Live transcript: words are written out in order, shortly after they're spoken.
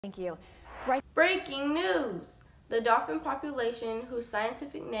Thank you. Breaking news! The dolphin population, whose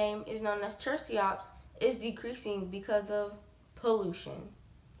scientific name is known as Tursiops, is decreasing because of pollution.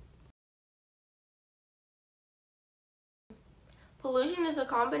 Pollution is a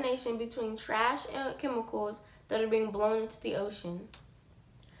combination between trash and chemicals that are being blown into the ocean.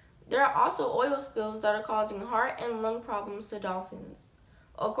 There are also oil spills that are causing heart and lung problems to dolphins.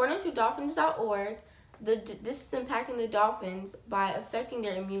 According to dolphins.org, this is impacting the dolphins by affecting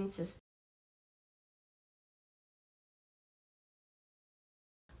their immune system.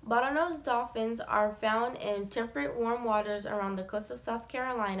 Bottlenose dolphins are found in temperate warm waters around the coast of South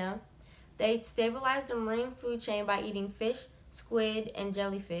Carolina. They stabilize the marine food chain by eating fish, squid, and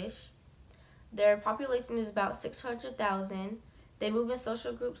jellyfish. Their population is about 600,000. They move in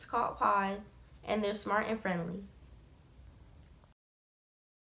social groups called pods, and they're smart and friendly.